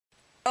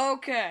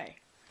Okay.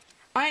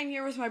 I am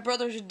here with my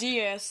brothers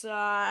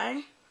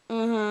DSI.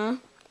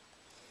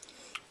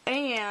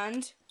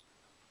 And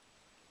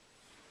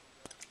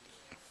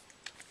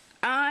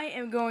I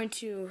am going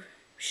to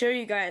show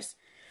you guys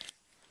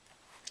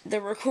the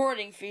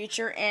recording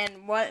feature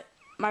and what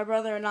my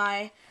brother and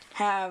I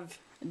have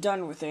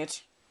done with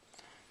it.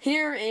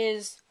 Here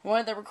is one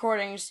of the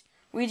recordings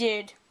we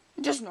did,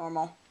 just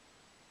normal.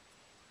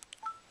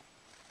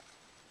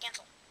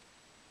 Cancel.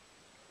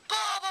 I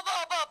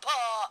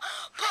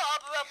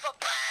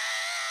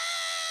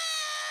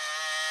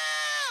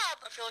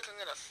feel like I'm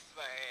gonna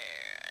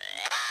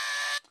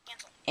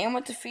cancel. And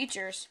with the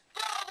features,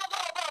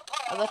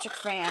 electric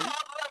fan. I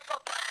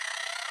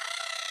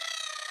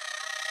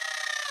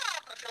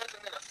feel like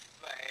I'm gonna cancel.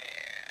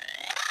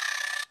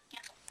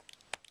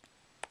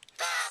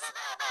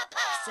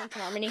 Synth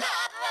harmony. I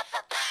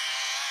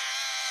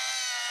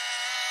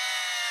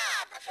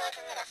feel like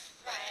I'm gonna cancel.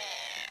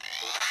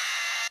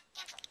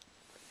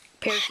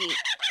 Parakeet.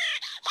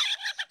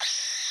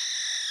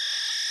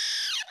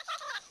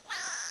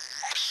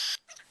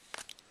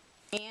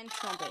 And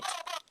trumpet.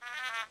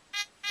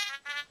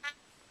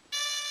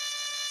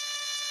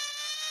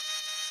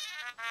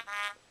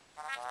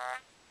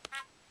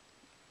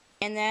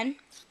 And then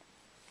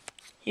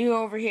you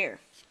go over here.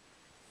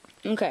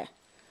 Okay.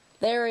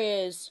 There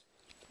is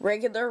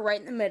regular right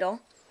in the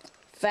middle,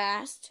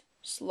 fast,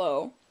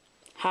 slow,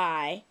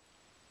 high,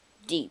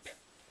 deep.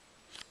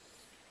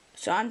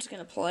 So I'm just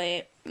going to play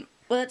it,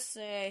 let's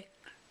say,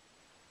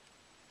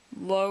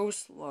 low,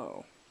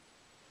 slow.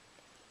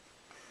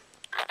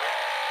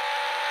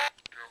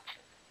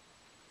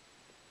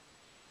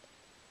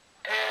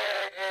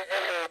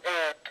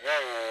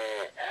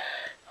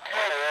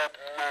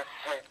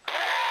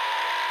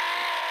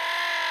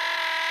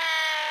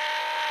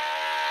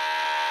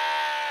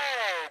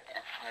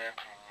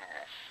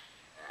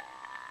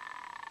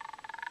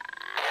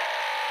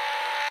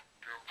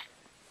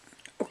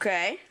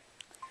 Okay.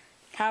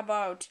 How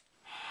about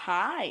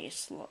high,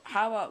 slow?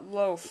 How about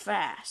low,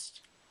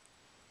 fast?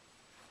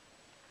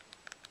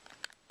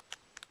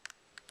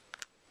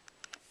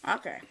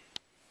 Okay.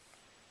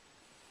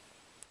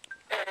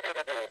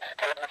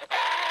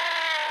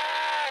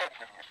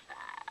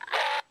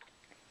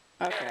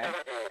 Okay.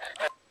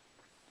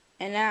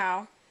 And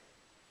now,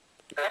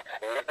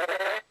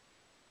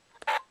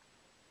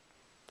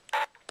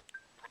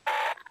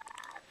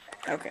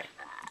 okay,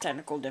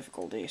 technical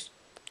difficulties.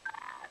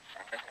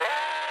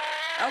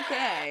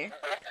 Okay.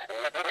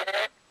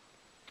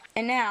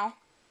 And now,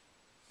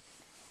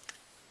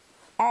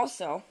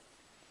 also,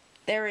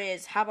 there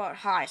is, how about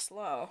high,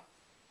 slow?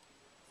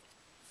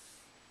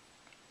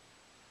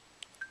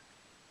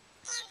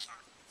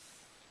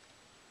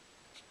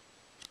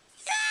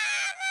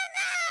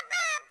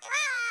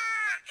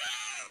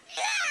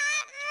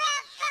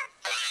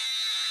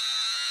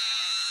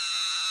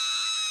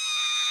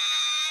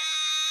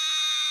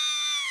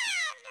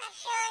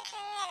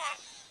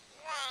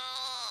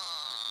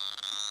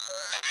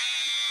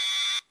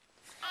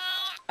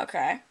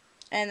 Okay.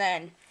 And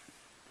then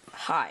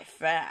high,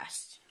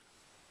 fast.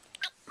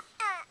 Wait,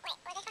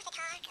 were they supposed to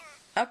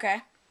talk?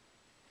 Okay.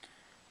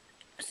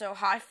 So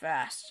high,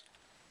 fast.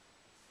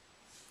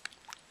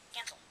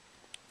 Cancel.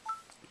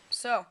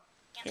 So,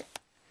 Cancel.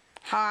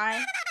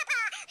 high.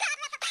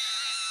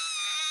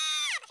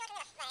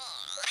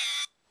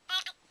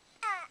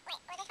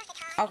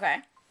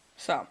 Okay.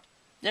 So,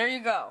 there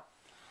you go.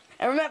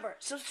 And remember,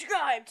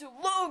 subscribe to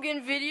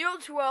Logan Video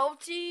 12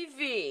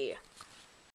 TV.